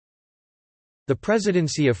The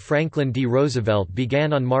presidency of Franklin D. Roosevelt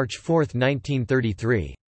began on March 4,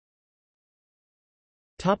 1933.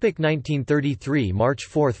 1933 March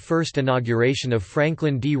 4 – First inauguration of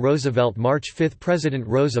Franklin D. Roosevelt. March 5 – President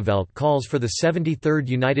Roosevelt calls for the 73rd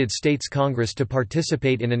United States Congress to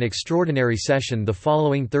participate in an extraordinary session the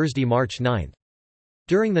following Thursday, March 9.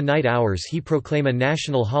 During the night hours he proclaimed a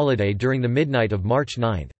national holiday during the midnight of March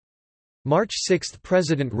 9. March 6 –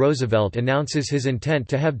 President Roosevelt announces his intent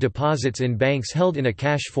to have deposits in banks held in a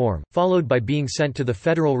cash form, followed by being sent to the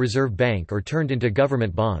Federal Reserve Bank or turned into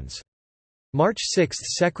government bonds. March 6 –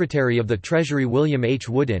 Secretary of the Treasury William H.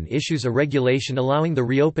 Woodin issues a regulation allowing the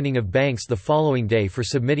reopening of banks the following day for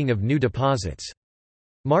submitting of new deposits.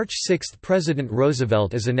 March 6 – President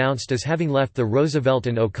Roosevelt is announced as having left the Roosevelt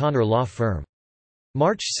and O'Connor law firm.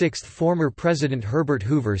 March 6 – Former President Herbert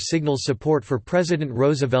Hoover signals support for President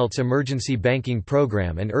Roosevelt's emergency banking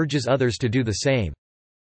program and urges others to do the same.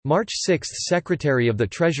 March 6 – Secretary of the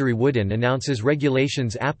Treasury Woodin announces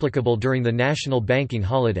regulations applicable during the national banking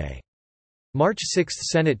holiday. March 6 –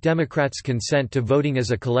 Senate Democrats consent to voting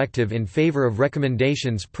as a collective in favor of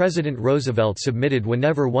recommendations President Roosevelt submitted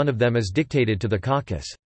whenever one of them is dictated to the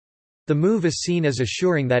caucus. The move is seen as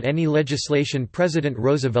assuring that any legislation President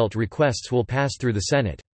Roosevelt requests will pass through the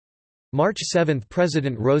Senate. March 7 –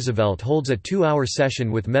 President Roosevelt holds a 2-hour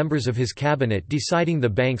session with members of his cabinet deciding the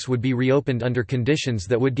banks would be reopened under conditions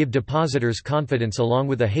that would give depositors confidence along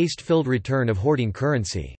with a haste-filled return of hoarding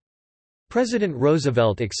currency. President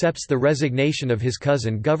Roosevelt accepts the resignation of his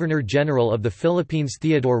cousin Governor-General of the Philippines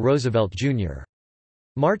Theodore Roosevelt, Jr.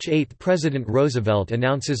 March 8 – President Roosevelt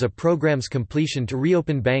announces a program's completion to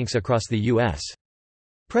reopen banks across the U.S.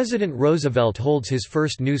 President Roosevelt holds his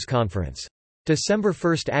first news conference. December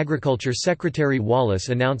 1 – Agriculture Secretary Wallace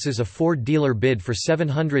announces a Ford dealer bid for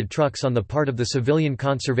 700 trucks on the part of the Civilian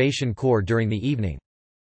Conservation Corps during the evening.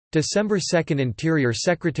 December 2 – Interior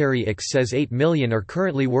Secretary Ix says 8 million are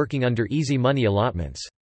currently working under easy money allotments.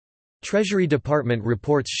 Treasury Department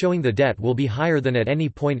reports showing the debt will be higher than at any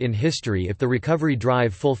point in history if the recovery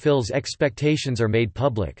drive fulfills expectations are made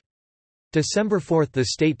public. December 4 – The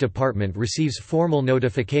State Department receives formal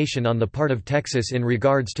notification on the part of Texas in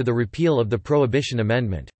regards to the repeal of the Prohibition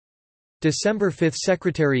Amendment. December 5 –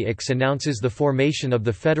 Secretary Ix announces the formation of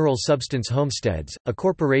the Federal Substance Homesteads, a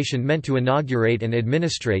corporation meant to inaugurate and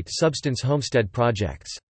administrate substance homestead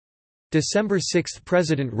projects. December 6 –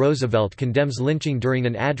 President Roosevelt condemns lynching during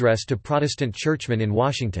an address to Protestant churchmen in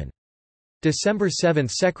Washington. December 7 –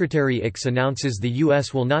 Secretary Ix announces the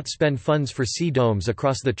U.S. will not spend funds for sea domes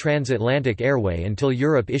across the transatlantic airway until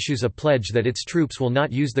Europe issues a pledge that its troops will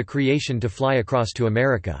not use the creation to fly across to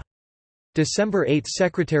America. December 8 –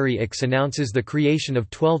 Secretary Ix announces the creation of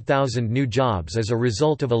 12,000 new jobs as a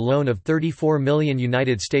result of a loan of $34 million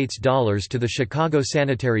to the Chicago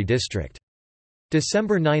Sanitary District.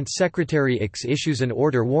 December 9 – Secretary Ix issues an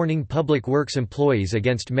order warning Public Works employees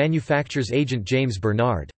against manufacturers agent James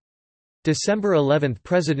Bernard. December 11 –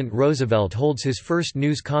 President Roosevelt holds his first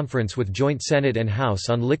news conference with joint Senate and House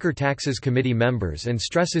on Liquor Taxes Committee members and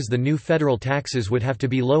stresses the new federal taxes would have to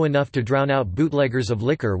be low enough to drown out bootleggers of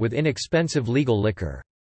liquor with inexpensive legal liquor.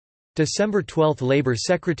 December 12 – Labor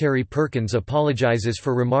Secretary Perkins apologizes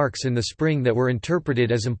for remarks in the spring that were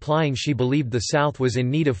interpreted as implying she believed the South was in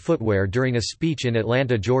need of footwear during a speech in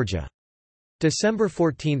Atlanta, Georgia. December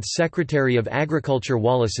 14 – Secretary of Agriculture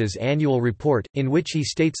Wallace's annual report, in which he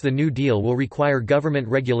states the New Deal will require government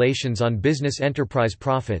regulations on business enterprise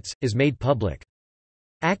profits, is made public.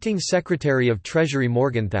 Acting Secretary of Treasury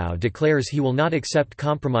Morgenthau declares he will not accept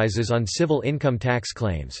compromises on civil income tax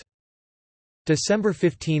claims. December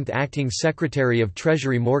 15 – Acting Secretary of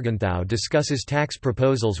Treasury Morgenthau discusses tax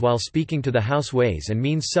proposals while speaking to the House Ways and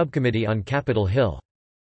Means Subcommittee on Capitol Hill.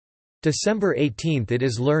 December 18 – It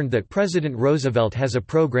is learned that President Roosevelt has a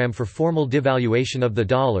program for formal devaluation of the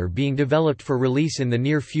dollar being developed for release in the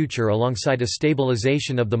near future alongside a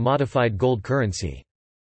stabilization of the modified gold currency.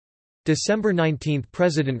 December 19 –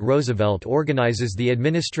 President Roosevelt organizes the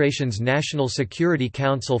administration's National Security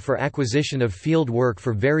Council for acquisition of field work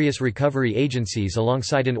for various recovery agencies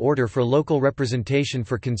alongside an order for local representation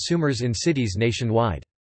for consumers in cities nationwide.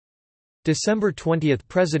 December 20 –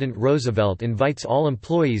 President Roosevelt invites all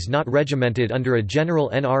employees not regimented under a general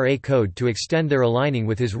NRA code to extend their aligning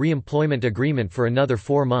with his re-employment agreement for another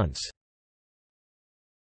 4 months.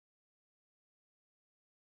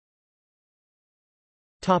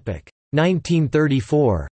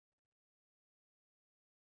 1934.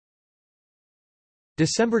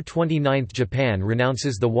 December 29 – Japan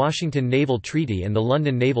renounces the Washington Naval Treaty and the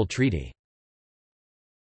London Naval Treaty.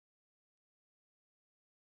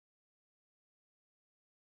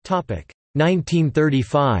 Topic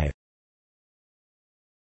 1935.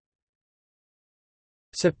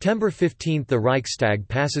 September 15 – The Reichstag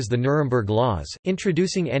passes the Nuremberg Laws,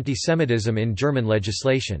 introducing antisemitism in German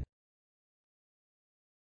legislation.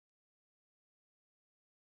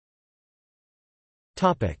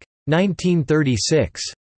 Topic 1936.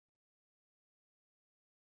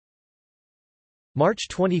 March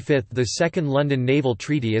 25 – The Second London Naval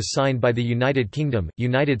Treaty is signed by the United Kingdom,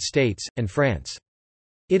 United States, and France.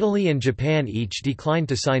 Italy and Japan each declined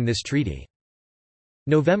to sign this treaty.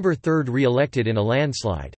 November 3 – Re-elected in a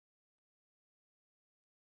landslide.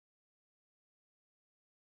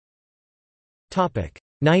 Topic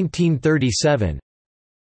 1937.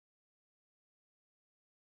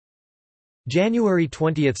 January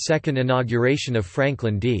 20 – Second inauguration of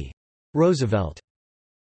Franklin D. Roosevelt.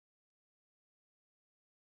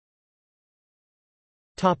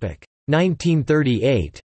 Topic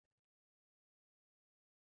 1938.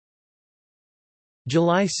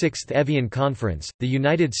 July 6 – Evian Conference, the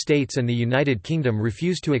United States and the United Kingdom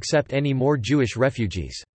refuse to accept any more Jewish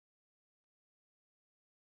refugees.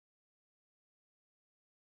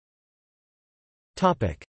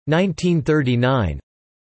 Topic 1939.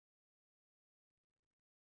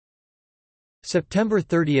 September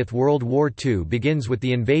 30 – World War II begins with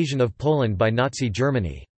the invasion of Poland by Nazi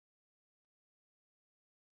Germany.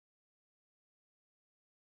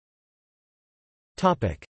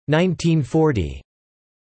 Topic 1940.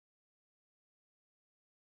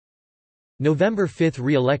 November 5 –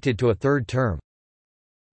 Re-elected to a third term.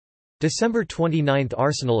 December 29 –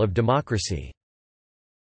 Arsenal of Democracy.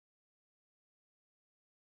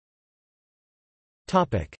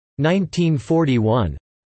 Topic 1941.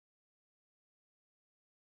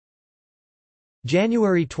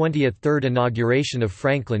 January 20 – Third inauguration of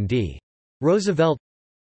Franklin D. Roosevelt.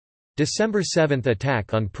 December 7 –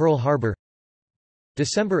 Attack on Pearl Harbor.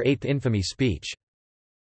 December 8 – Infamy speech.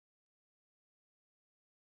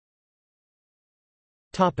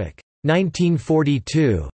 Topic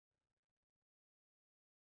 1942.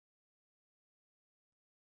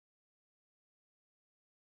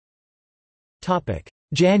 Topic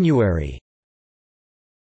January.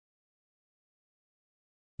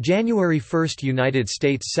 January 1 – United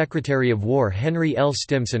States Secretary of War Henry L.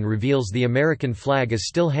 Stimson reveals the American flag is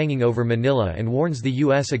still hanging over Manila and warns the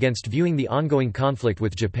U.S. against viewing the ongoing conflict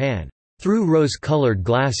with Japan through rose-colored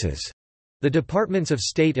glasses. The Departments of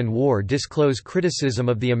State and War disclose criticism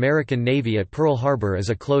of the American Navy at Pearl Harbor as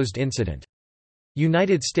a closed incident.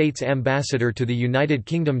 United States Ambassador to the United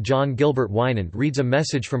Kingdom John Gilbert Winant reads a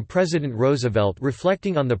message from President Roosevelt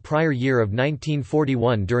reflecting on the prior year of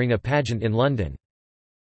 1941 during a pageant in London.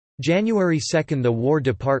 January 2 – The War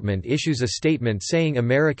Department issues a statement saying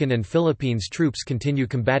American and Philippines troops continue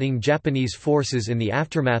combating Japanese forces in the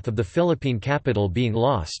aftermath of the Philippine capital being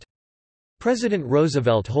lost. President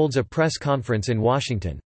Roosevelt holds a press conference in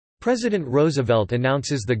Washington. President Roosevelt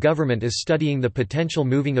announces the government is studying the potential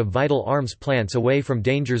moving of vital arms plants away from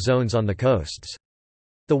danger zones on the coasts.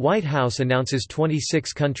 The White House announces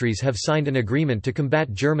 26 countries have signed an agreement to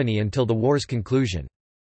combat Germany until the war's conclusion.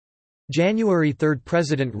 January 3 –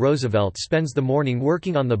 President Roosevelt spends the morning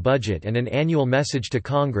working on the budget and an annual message to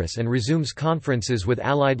Congress and resumes conferences with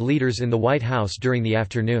Allied leaders in the White House during the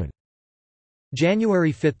afternoon.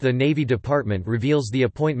 January 5 – The Navy Department reveals the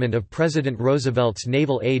appointment of President Roosevelt's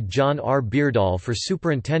naval aide John R. Beardall for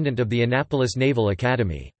superintendent of the Annapolis Naval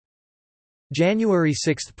Academy. January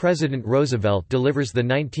 6 – President Roosevelt delivers the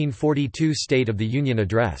 1942 State of the Union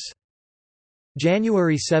Address.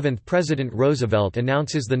 January 7 – President Roosevelt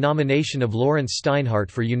announces the nomination of Lawrence Steinhardt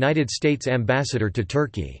for United States Ambassador to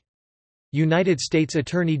Turkey. United States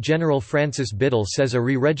Attorney General Francis Biddle says a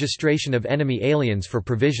re-registration of enemy aliens for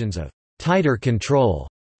provisions of tighter control,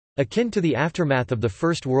 akin to the aftermath of the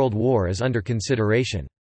First World War, is under consideration.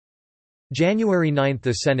 January 9 –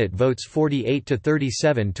 The Senate votes 48 to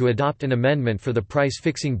 37 to adopt an amendment for the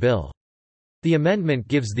price-fixing bill. The amendment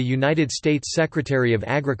gives the United States Secretary of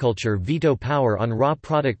Agriculture veto power on raw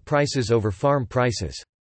product prices over farm prices.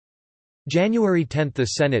 January 10 – The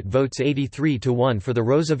Senate votes 83 to 1 for the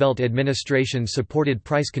Roosevelt administration-supported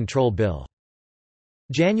price control bill.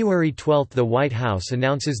 January 12 – The White House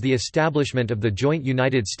announces the establishment of the Joint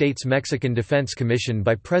United States-Mexican Defense Commission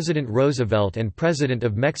by President Roosevelt and President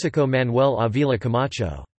of Mexico Manuel Avila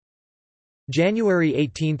Camacho. January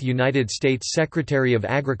 18 – United States Secretary of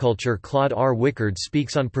Agriculture Claude R. Wickard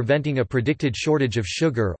speaks on preventing a predicted shortage of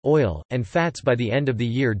sugar, oil, and fats by the end of the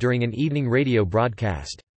year during an evening radio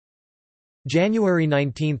broadcast. January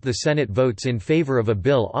 19 – The Senate votes in favor of a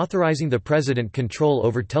bill authorizing the President control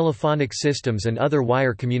over telephonic systems and other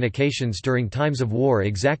wire communications during times of war,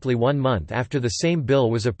 exactly 1 month after the same bill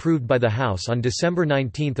was approved by the House on December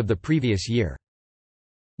 19 of the previous year.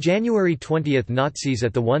 January 20 – Nazis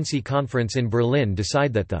at the Wannsee Conference in Berlin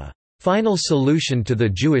decide that the "final solution to the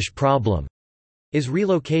Jewish problem" is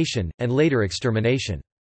relocation, and later extermination.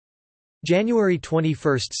 January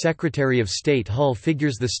 21 – Secretary of State Hull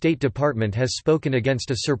figures the State Department has spoken against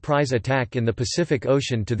a surprise attack in the Pacific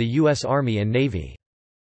Ocean to the U.S. Army and Navy.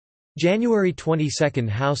 January 22 –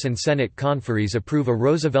 House and Senate conferees approve a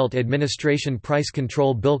Roosevelt administration price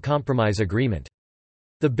control bill compromise agreement.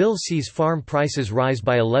 The bill sees farm prices rise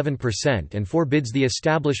by 11% and forbids the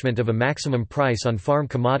establishment of a maximum price on farm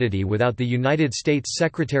commodity without the United States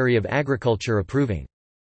Secretary of Agriculture approving.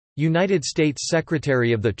 United States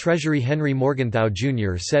Secretary of the Treasury Henry Morgenthau,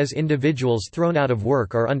 Jr. says individuals thrown out of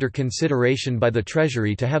work are under consideration by the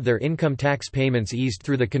Treasury to have their income tax payments eased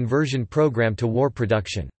through the conversion program to war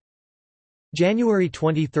production. January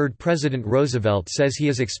 23 – President Roosevelt says he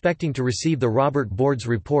is expecting to receive the Robert Board's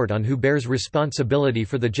report on who bears responsibility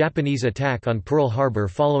for the Japanese attack on Pearl Harbor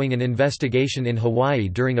following an investigation in Hawaii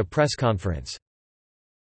during a press conference.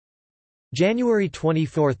 January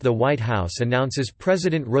 24 – The White House announces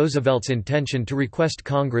President Roosevelt's intention to request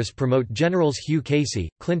Congress promote Generals Hugh Casey,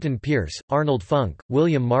 Clinton Pierce, Arnold Funk,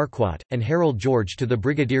 William Marquardt, and Harold George to the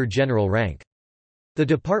brigadier general rank. The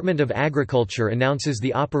Department of Agriculture announces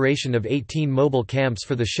the operation of 18 mobile camps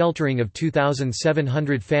for the sheltering of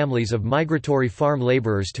 2,700 families of migratory farm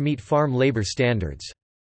laborers to meet farm labor standards.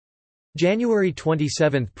 January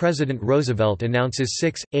 27 – President Roosevelt announces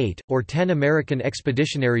 6, 8, or 10 American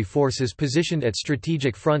expeditionary forces positioned at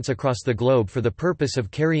strategic fronts across the globe for the purpose of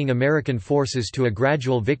carrying American forces to a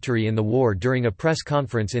gradual victory in the war during a press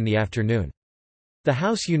conference in the afternoon. The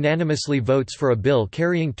House unanimously votes for a bill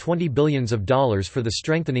carrying $20 billion for the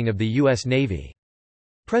strengthening of the U.S. Navy.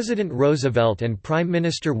 President Roosevelt and Prime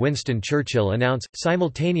Minister Winston Churchill announce,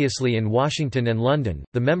 simultaneously in Washington and London,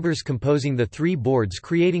 the members composing the three boards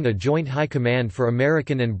creating a joint high command for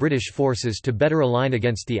American and British forces to better align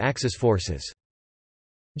against the Axis forces.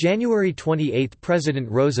 January 28 – President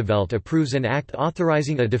Roosevelt approves an act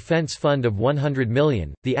authorizing a defense fund of $100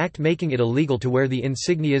 million, the act making it illegal to wear the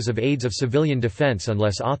insignias of aides of civilian defense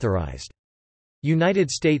unless authorized. United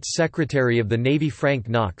States Secretary of the Navy Frank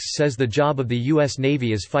Knox says the job of the U.S.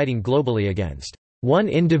 Navy is fighting globally against one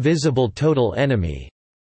indivisible total enemy.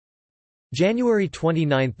 January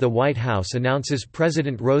 29 – The White House announces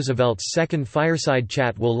President Roosevelt's second fireside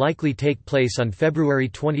chat will likely take place on February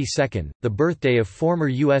 22, the birthday of former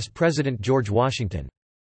U.S. President George Washington.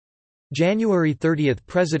 January 30 –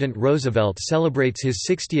 President Roosevelt celebrates his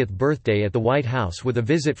 60th birthday at the White House with a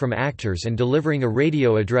visit from actors and delivering a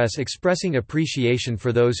radio address expressing appreciation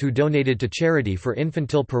for those who donated to charity for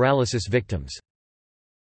infantile paralysis victims.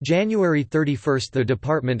 January 31 – The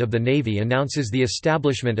Department of the Navy announces the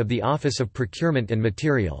establishment of the Office of Procurement and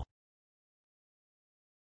Material.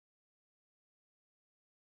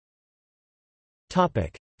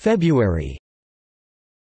 February.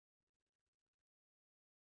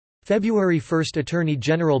 February 1 – Attorney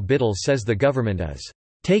General Biddle says the government is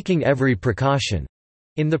 "taking every precaution"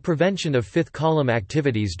 in the prevention of fifth-column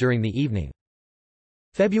activities during the evening.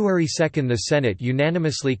 February 2 – The Senate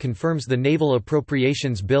unanimously confirms the Naval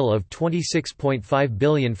Appropriations Bill of $26.5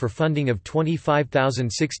 billion for funding of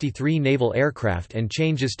 25,063 naval aircraft and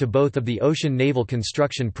changes to both of the ocean naval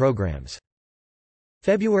construction programs.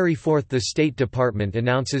 February 4 – The State Department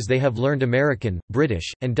announces they have learned American,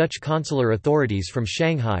 British, and Dutch consular authorities from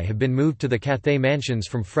Shanghai have been moved to the Cathay Mansions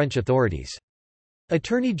from French authorities.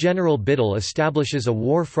 Attorney General Biddle establishes a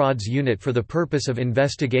war frauds unit for the purpose of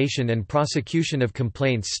investigation and prosecution of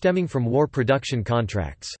complaints stemming from war production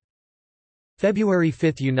contracts. February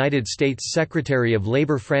 5 – United States Secretary of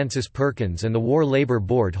Labor Francis Perkins and the War Labor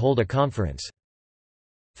Board hold a conference.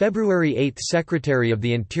 February 8 – Secretary of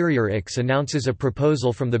the Interior Ix announces a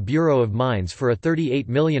proposal from the Bureau of Mines for a $38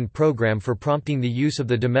 million program for prompting the use of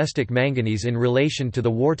the domestic manganese in relation to the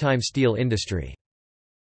wartime steel industry.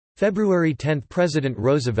 February 10 – President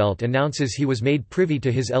Roosevelt announces he was made privy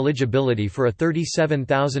to his eligibility for a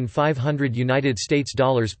 $37,500 United States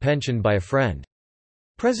dollars pension by a friend.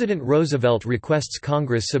 President Roosevelt requests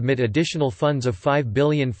Congress submit additional funds of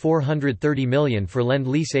 $5.43 billion for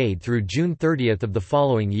Lend-Lease aid through June 30 of the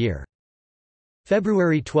following year.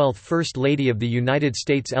 February 12 – First Lady of the United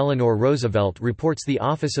States Eleanor Roosevelt reports the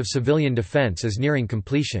Office of Civilian Defense is nearing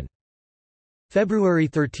completion. February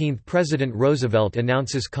 13 – President Roosevelt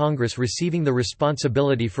announces Congress receiving the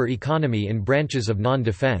responsibility for economy in branches of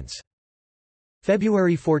non-defense.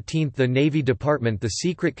 February 14 – The Navy Department the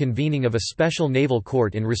secret convening of a special naval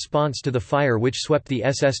court in response to the fire which swept the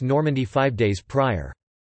SS Normandy 5 days prior.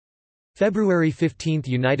 February 15 –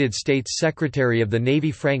 United States Secretary of the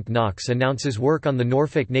Navy Frank Knox announces work on the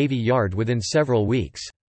Norfolk Navy Yard within several weeks.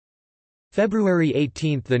 February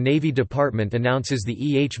 18 – The Navy Department announces the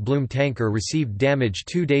E. H. Bloom tanker received damage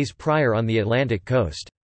 2 days prior on the Atlantic coast.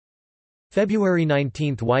 February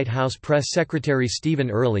 19 – White House Press Secretary Stephen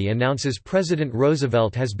Early announces President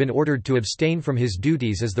Roosevelt has been ordered to abstain from his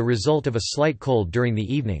duties as the result of a slight cold during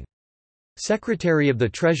the evening. Secretary of the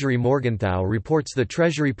Treasury Morgenthau reports the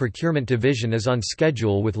Treasury Procurement Division is on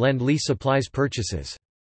schedule with Lend-Lease supplies purchases.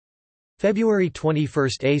 February 21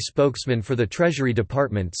 – A spokesman for the Treasury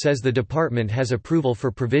Department says the department has approval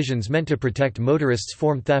for provisions meant to protect motorists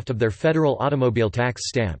from theft of their federal automobile tax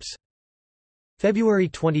stamps. February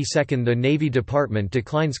 22 – The Navy Department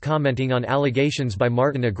declines commenting on allegations by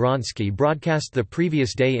Martin Agronsky broadcast the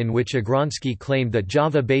previous day in which Agronsky claimed that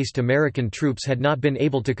Java-based American troops had not been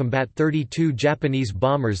able to combat 32 Japanese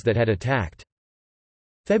bombers that had attacked.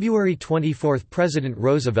 February 24 – President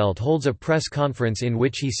Roosevelt holds a press conference in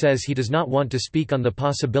which he says he does not want to speak on the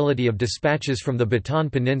possibility of dispatches from the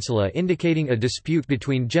Bataan Peninsula, indicating a dispute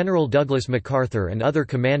between General Douglas MacArthur and other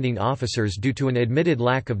commanding officers due to an admitted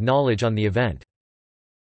lack of knowledge on the event.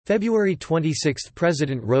 February 26 –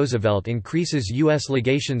 President Roosevelt increases U.S.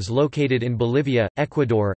 legations located in Bolivia,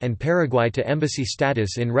 Ecuador, and Paraguay to embassy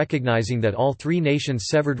status in recognizing that all three nations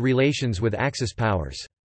severed relations with Axis powers.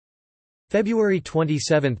 February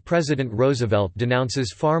 27 – President Roosevelt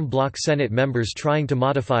denounces Farm Bloc Senate members trying to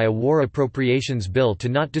modify a war appropriations bill to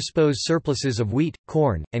not dispose surpluses of wheat,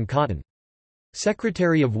 corn, and cotton.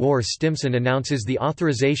 Secretary of War Stimson announces the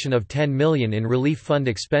authorization of $10 million in relief fund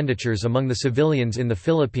expenditures among the civilians in the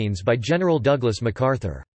Philippines by General Douglas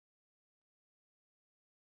MacArthur.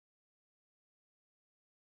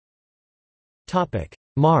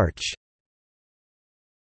 March.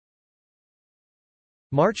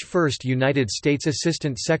 March 1 – United States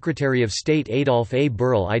Assistant Secretary of State Adolph A.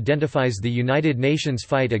 Burl identifies the United Nations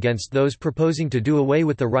fight against those proposing to do away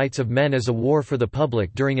with the rights of men as a war for the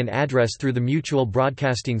public during an address through the Mutual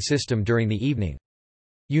Broadcasting System during the evening.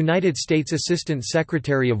 United States Assistant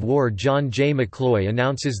Secretary of War John J. McCloy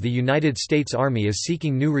announces the United States Army is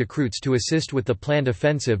seeking new recruits to assist with the planned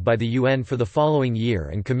offensive by the UN for the following year,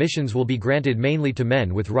 and commissions will be granted mainly to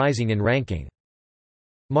men with rising in ranking.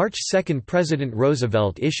 March 2 – President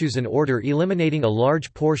Roosevelt issues an order eliminating a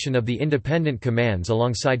large portion of the independent commands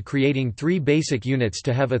alongside creating 3 basic units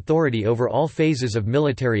to have authority over all phases of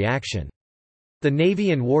military action. The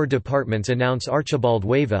Navy and War Departments announce Archibald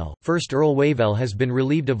Wavell, 1st Earl Wavell has been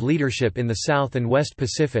relieved of leadership in the South and West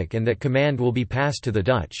Pacific and that command will be passed to the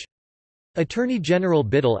Dutch. Attorney General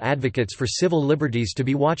Biddle advocates for civil liberties to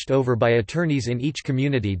be watched over by attorneys in each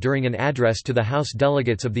community during an address to the House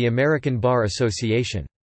delegates of the American Bar Association.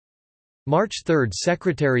 March 3 –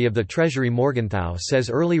 Secretary of the Treasury Morgenthau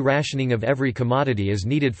says early rationing of every commodity is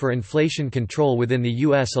needed for inflation control within the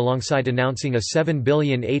U.S. alongside announcing a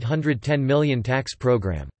 $7,810,000,000 tax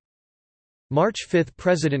program. March 5 –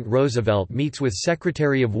 President Roosevelt meets with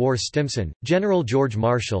Secretary of War Stimson, General George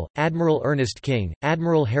Marshall, Admiral Ernest King,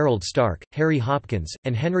 Admiral Harold Stark, Harry Hopkins,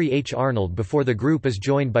 and Henry H. Arnold before the group is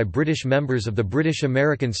joined by British members of the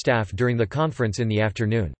British-American staff during the conference in the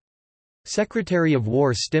afternoon. Secretary of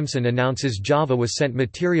War Stimson announces Java was sent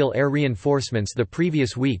material air reinforcements the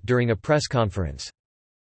previous week during a press conference.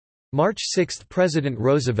 March 6 – President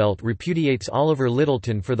Roosevelt repudiates Oliver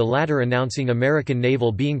Littleton for the latter announcing American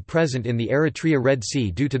naval being present in the Eritrea Red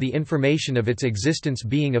Sea due to the information of its existence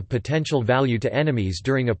being of potential value to enemies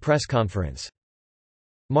during a press conference.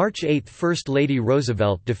 March 8 – First Lady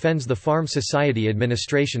Roosevelt defends the Farm Society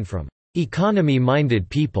Administration from "economy-minded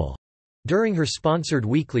people" during her sponsored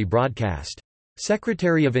weekly broadcast.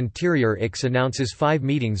 Secretary of Interior Ix announces 5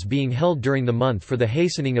 meetings being held during the month for the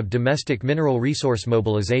hastening of domestic mineral resource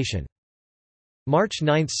mobilization. March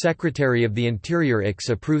 9 – Secretary of the Interior Ix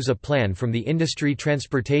approves a plan from the Industry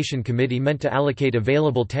Transportation Committee meant to allocate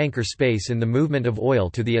available tanker space in the movement of oil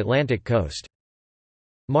to the Atlantic coast.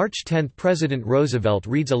 March 10 – President Roosevelt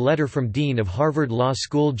reads a letter from Dean of Harvard Law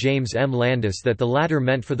School James M. Landis that the latter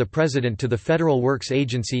meant for the President to the Federal Works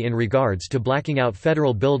Agency in regards to blacking out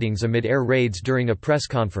federal buildings amid air raids during a press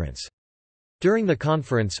conference. During the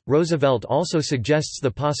conference, Roosevelt also suggests the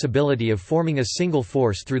possibility of forming a single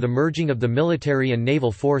force through the merging of the military and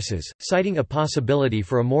naval forces, citing a possibility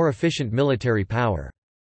for a more efficient military power.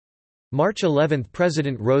 March 11 –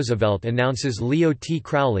 President Roosevelt announces Leo T.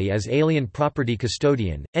 Crowley as alien property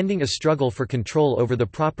custodian, ending a struggle for control over the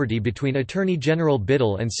property between Attorney General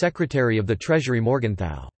Biddle and Secretary of the Treasury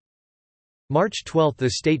Morgenthau. March 12 – The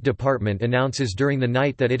State Department announces during the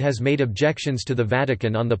night that it has made objections to the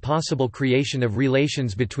Vatican on the possible creation of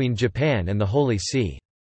relations between Japan and the Holy See.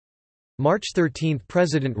 March 13 –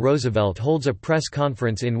 President Roosevelt holds a press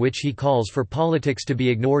conference in which he calls for politics to be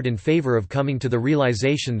ignored in favor of coming to the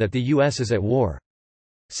realization that the U.S. is at war.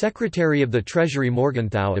 Secretary of the Treasury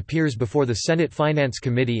Morgenthau appears before the Senate Finance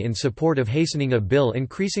Committee in support of hastening a bill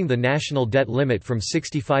increasing the national debt limit from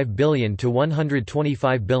 $65 billion to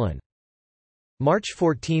 $125 billion. March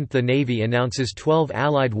 14 – The Navy announces 12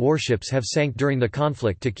 Allied warships have sank during the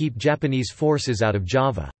conflict to keep Japanese forces out of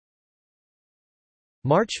Java.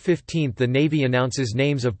 March 15 – The Navy announces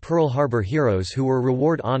names of Pearl Harbor heroes who were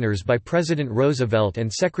reward honors by President Roosevelt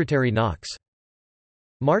and Secretary Knox.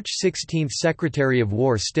 March 16 – Secretary of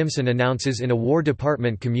War Stimson announces in a War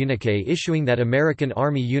Department communiqué issuing that American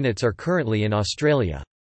Army units are currently in Australia.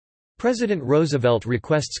 President Roosevelt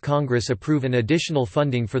requests Congress approve an additional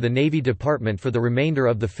funding for the Navy Department for the remainder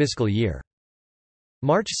of the fiscal year.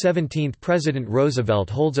 March 17 – President Roosevelt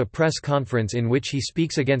holds a press conference in which he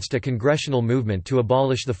speaks against a congressional movement to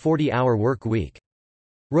abolish the 40-hour work week.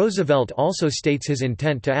 Roosevelt also states his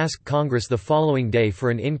intent to ask Congress the following day for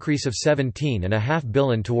an increase of $17.5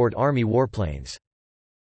 billion toward Army warplanes.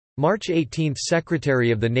 March 18 – Secretary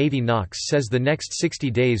of the Navy Knox says the next 60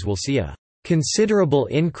 days will see a "considerable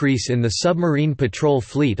increase in the submarine patrol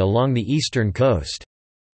fleet along the eastern coast"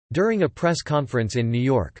 during a press conference in New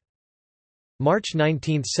York. March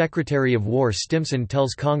 19 – Secretary of War Stimson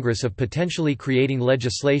tells Congress of potentially creating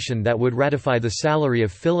legislation that would ratify the salary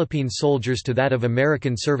of Philippine soldiers to that of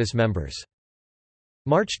American service members.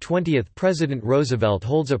 March 20 – President Roosevelt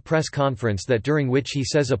holds a press conference during which he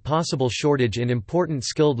says a possible shortage in important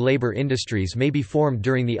skilled labor industries may be formed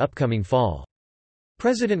during the upcoming fall.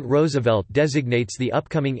 President Roosevelt designates the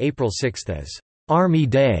upcoming April 6 as Army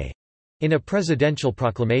Day in a presidential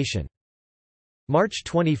proclamation. March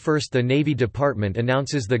 21 – The Navy Department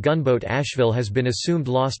announces the gunboat Asheville has been assumed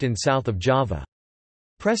lost in south of Java.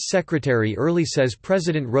 Press Secretary Early says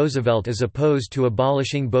President Roosevelt is opposed to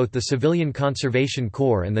abolishing both the Civilian Conservation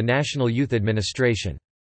Corps and the National Youth Administration.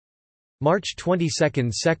 March 22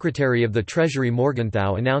 – Secretary of the Treasury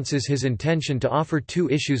Morgenthau announces his intention to offer 2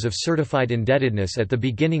 issues of certified indebtedness at the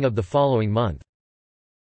beginning of the following month.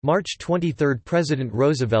 March 23 – President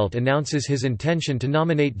Roosevelt announces his intention to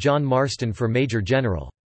nominate John Marston for Major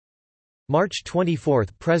General. March 24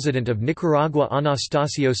 – President of Nicaragua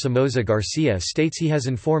Anastasio Somoza Garcia states he has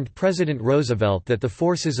informed President Roosevelt that the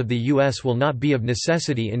forces of the U.S. will not be of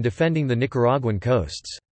necessity in defending the Nicaraguan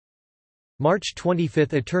coasts. March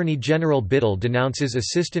 25 – Attorney General Biddle denounces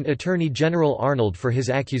Assistant Attorney General Arnold for his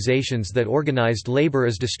accusations that organized labor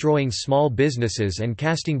is destroying small businesses and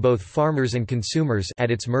casting both farmers and consumers at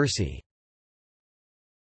its mercy.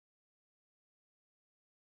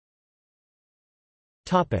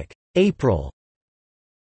 April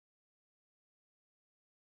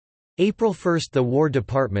April 1 – The War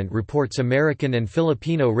Department reports American and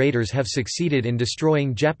Filipino raiders have succeeded in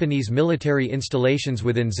destroying Japanese military installations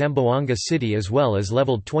within Zamboanga City as well as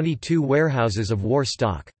leveled 22 warehouses of war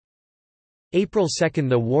stock. April 2 –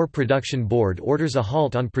 The War Production Board orders a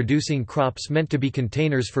halt on producing crops meant to be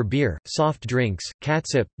containers for beer, soft drinks,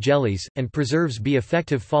 catsup, jellies, and preserves be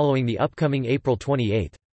effective following the upcoming April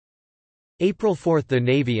 28. April 4 – The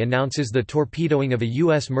Navy announces the torpedoing of a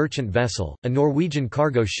U.S. merchant vessel, a Norwegian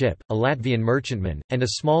cargo ship, a Latvian merchantman, and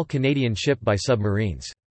a small Canadian ship by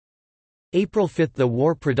submarines. April 5 – The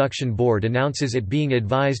War Production Board announces it being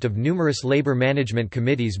advised of numerous labor management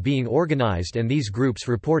committees being organized and these groups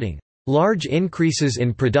reporting, "large increases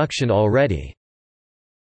in production already."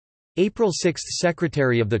 April 6 –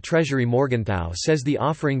 Secretary of the Treasury Morgenthau says the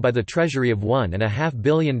offering by the Treasury of $1.5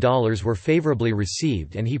 billion were favorably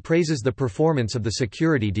received and he praises the performance of the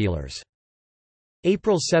security dealers.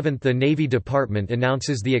 April 7 – The Navy Department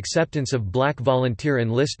announces the acceptance of black volunteer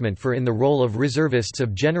enlistment for in the role of reservists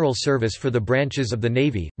of general service for the branches of the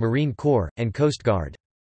Navy, Marine Corps, and Coast Guard.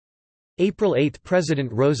 April 8 – President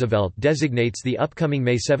Roosevelt designates the upcoming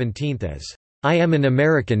May 17 as, "I Am an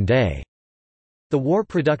American Day." The War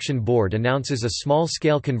Production Board announces a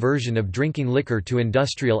small-scale conversion of drinking liquor to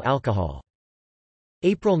industrial alcohol.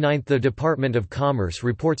 April 9 – The Department of Commerce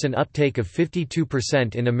reports an uptake of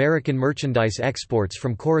 52% in American merchandise exports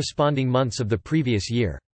from corresponding months of the previous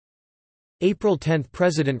year. April 10 –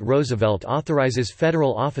 President Roosevelt authorizes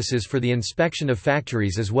federal offices for the inspection of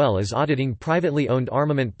factories as well as auditing privately owned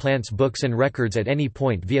armament plants' books and records at any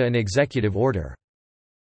point via an executive order.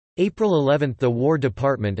 April 11 – The War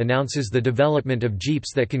Department announces the development of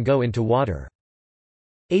jeeps that can go into water.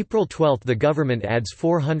 April 12 – The government adds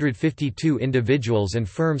 452 individuals and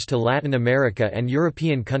firms to Latin America and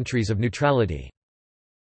European countries of neutrality.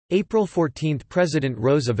 April 14 – President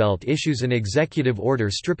Roosevelt issues an executive order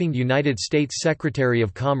stripping United States Secretary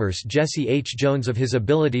of Commerce Jesse H. Jones of his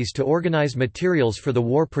abilities to organize materials for the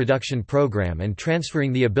War Production Program and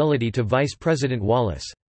transferring the ability to Vice President Wallace.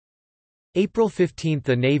 April 15 –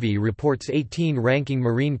 The Navy reports 18 ranking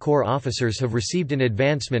Marine Corps officers have received an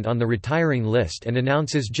advancement on the retiring list and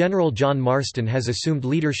announces General John Marston has assumed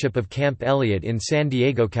leadership of Camp Elliott in San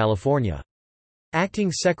Diego, California.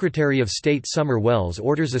 Acting Secretary of State Summer Wells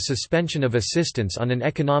orders a suspension of assistance on an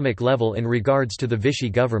economic level in regards to the Vichy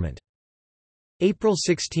government. April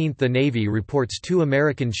 16 – The Navy reports 2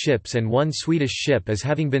 American ships and 1 Swedish ship as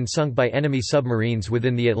having been sunk by enemy submarines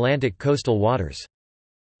within the Atlantic coastal waters.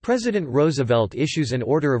 President Roosevelt issues an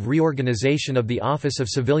order of reorganization of the Office of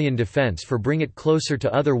Civilian Defense for bring it closer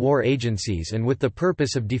to other war agencies and with the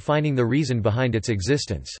purpose of defining the reason behind its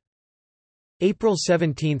existence. April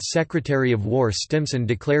 17 – Secretary of War Stimson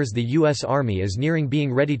declares the U.S. Army as nearing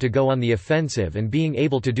being ready to go on the offensive and being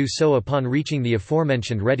able to do so upon reaching the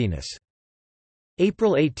aforementioned readiness.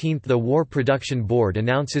 April 18 – The War Production Board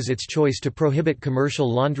announces its choice to prohibit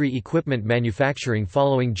commercial laundry equipment manufacturing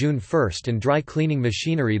following June 1 and dry cleaning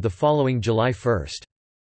machinery the following July 1.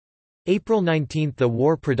 April 19 – The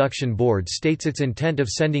War Production Board states its intent of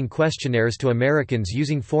sending questionnaires to Americans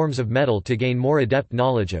using forms of metal to gain more adept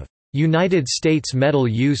knowledge of United States metal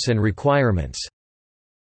use and requirements.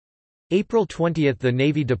 April 20 – The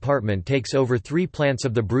Navy Department takes over 3 plants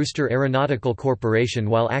of the Brewster Aeronautical Corporation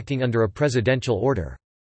while acting under a presidential order.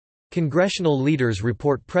 Congressional leaders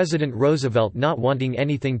report President Roosevelt not wanting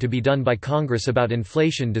anything to be done by Congress about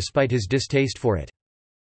inflation despite his distaste for it.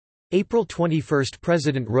 April 21 –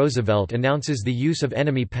 President Roosevelt announces the use of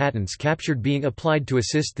enemy patents captured being applied to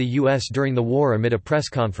assist the U.S. during the war amid a press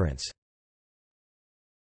conference.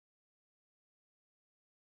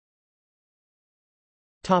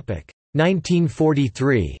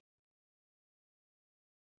 1943.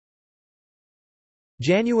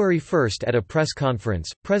 January 1 – At a press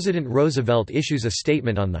conference, President Roosevelt issues a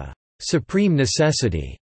statement on the "supreme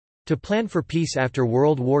necessity" to plan for peace after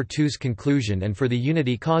World War II's conclusion and for the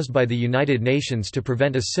unity caused by the United Nations to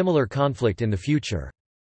prevent a similar conflict in the future.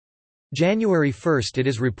 January 1 – It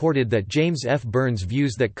is reported that James F. Burns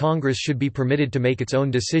views that Congress should be permitted to make its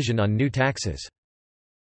own decision on new taxes.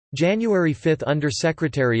 January 5 –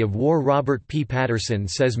 Under-Secretary of War Robert P. Patterson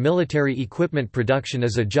says military equipment production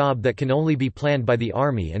is a job that can only be planned by the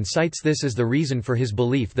Army and cites this as the reason for his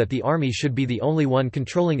belief that the Army should be the only one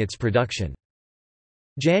controlling its production.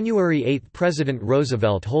 January 8 – President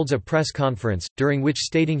Roosevelt holds a press conference, during which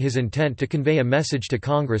stating his intent to convey a message to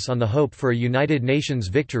Congress on the hope for a United Nations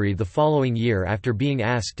victory the following year after being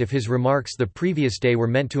asked if his remarks the previous day were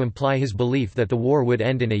meant to imply his belief that the war would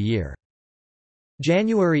end in a year.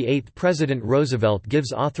 January 8 – President Roosevelt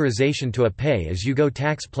gives authorization to a pay-as-you-go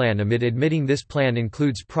tax plan amid admitting this plan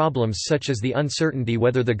includes problems such as the uncertainty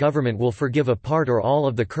whether the government will forgive a part or all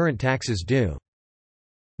of the current taxes due.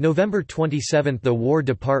 November 27 – The War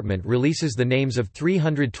Department releases the names of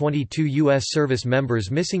 322 U.S. service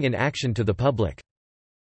members missing in action to the public.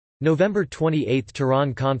 November 28 –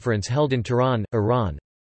 Tehran Conference held in Tehran, Iran.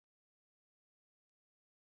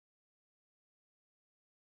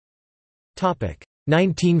 Topic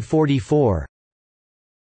 1944.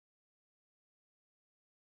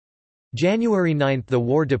 January 9 – The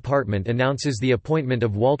War Department announces the appointment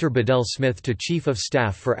of Walter Bedell Smith to Chief of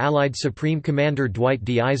Staff for Allied Supreme Commander Dwight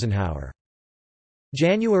D. Eisenhower.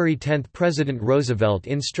 January 10 – President Roosevelt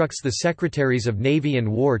instructs the Secretaries of Navy and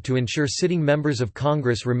War to ensure sitting members of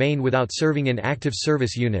Congress remain without serving in active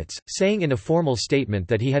service units, saying in a formal statement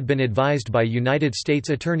that he had been advised by United States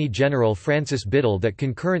Attorney General Francis Biddle that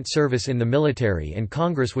concurrent service in the military and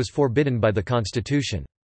Congress was forbidden by the Constitution.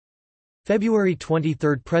 February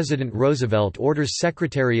 23 – President Roosevelt orders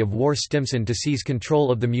Secretary of War Stimson to seize control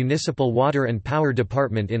of the Municipal Water and Power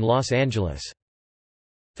Department in Los Angeles.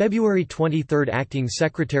 February 23 – Acting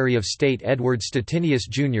Secretary of State Edward Stettinius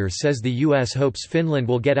Jr. says the U.S. hopes Finland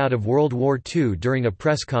will get out of World War II during a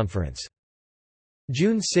press conference.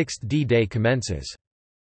 June 6 – D-Day commences.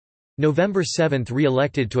 November 7 –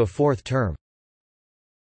 Re-elected to a fourth term.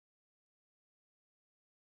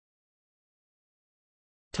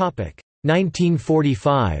 Topic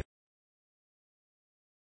 1945.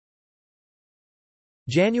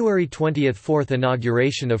 January 20 – Fourth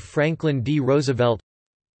inauguration of Franklin D. Roosevelt.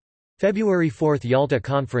 February 4 – Yalta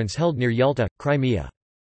Conference held near Yalta, Crimea.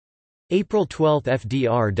 April 12 –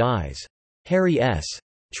 FDR dies. Harry S.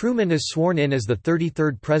 Truman is sworn in as the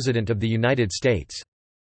 33rd President of the United States.